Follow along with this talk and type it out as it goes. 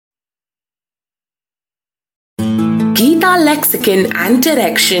Gita Lexicon and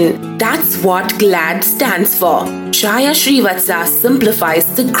Direction. That's what GLAD stands for. Jaya Srivatsa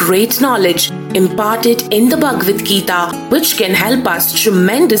simplifies the great knowledge imparted in the Bhagavad Gita, which can help us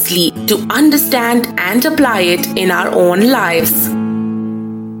tremendously to understand and apply it in our own lives.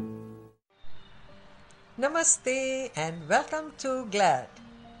 Namaste and welcome to GLAD,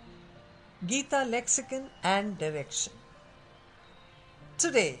 Gita Lexicon and Direction.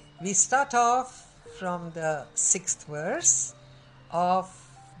 Today we start off from the 6th verse of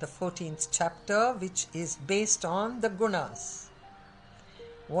the 14th chapter, which is based on the gunas.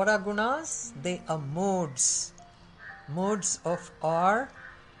 What are gunas? They are modes of our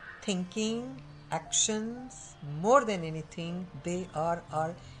thinking, actions. More than anything, they are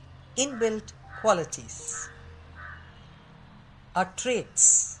our inbuilt qualities, are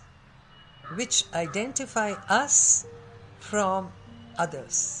traits which identify us from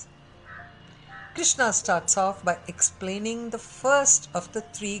others. Krishna starts off by explaining the first of the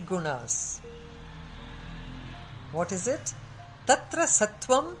 3 gunas. What is it? Tatra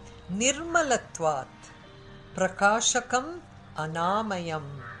sattvam nirmalatvat prakashakam anamayam.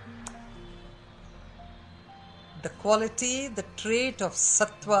 The quality, the trait of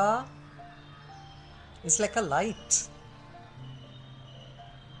sattva is like a light.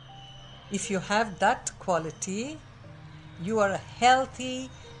 If you have that quality, you are a healthy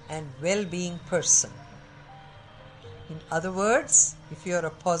and well-being person. In other words, if you are a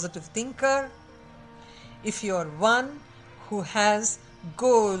positive thinker, if you are one who has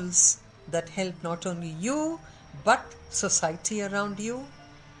goals that help not only you but society around you,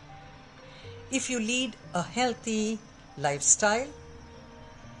 if you lead a healthy lifestyle,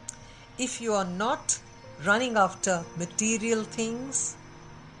 if you are not running after material things,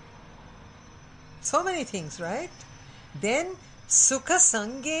 so many things, right? Then Sukha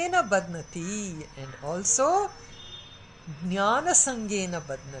Sangena Badnati, and also Jnana Sangena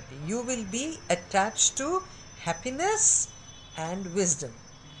Badnati. You will be attached to happiness and wisdom.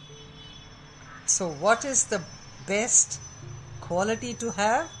 So what is the best quality to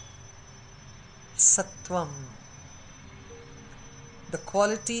have? Sattvam. The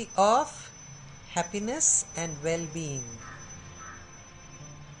quality of happiness and well-being.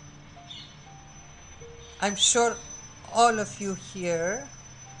 I'm sure all of you here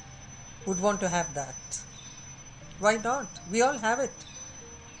would want to have that. Why not? We all have it.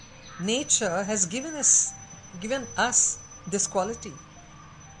 Nature has given us this quality.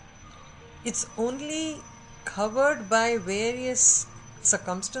 It's only covered by various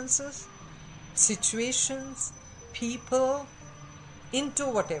circumstances, situations, people, into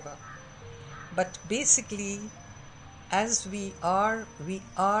whatever. But basically, as we are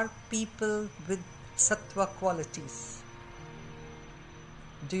people with sattva qualities.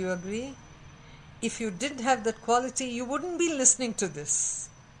 Do you agree? If you didn't have that quality, you wouldn't be listening to this.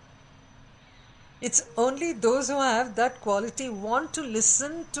 It's only those who have that quality want to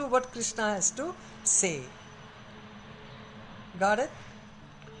listen to what Krishna has to say. Got it?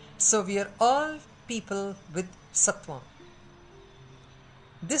 So we are all people with sattva.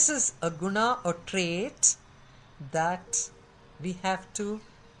 This is a guna or trait that we have to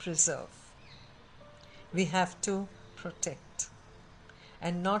preserve. We have to protect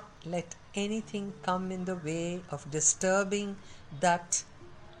and not let anything come in the way of disturbing that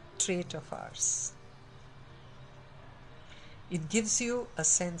trait of ours. It gives you a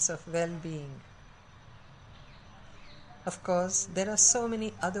sense of well-being. Of course, there are so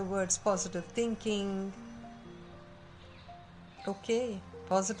many other words, positive thinking. Okay,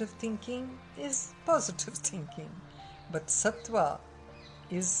 positive thinking is positive thinking, but sattva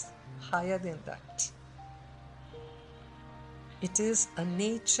is higher than that. It is a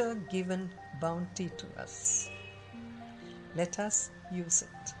nature-given bounty to us. Let us use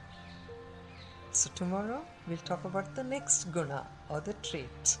it. So tomorrow we'll talk about the next guna or the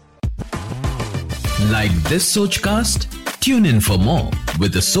trait. Like this Sochcast? Tune in for more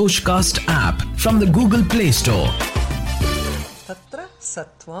with the Sochcast app from the Google Play Store. Tatra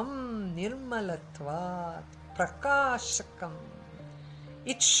sattvam nirmalatvat prakashakam.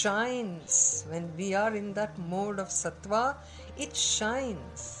 It shines. When we are in that mode of sattva, it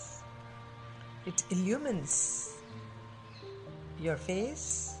shines. It illumines your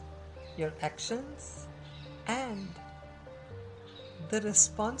face, your actions, and the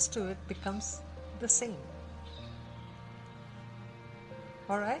response to it becomes the same.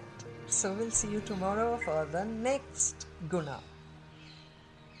 Alright, so we'll see you tomorrow for the next guna.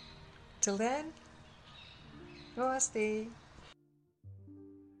 Till then, namaste.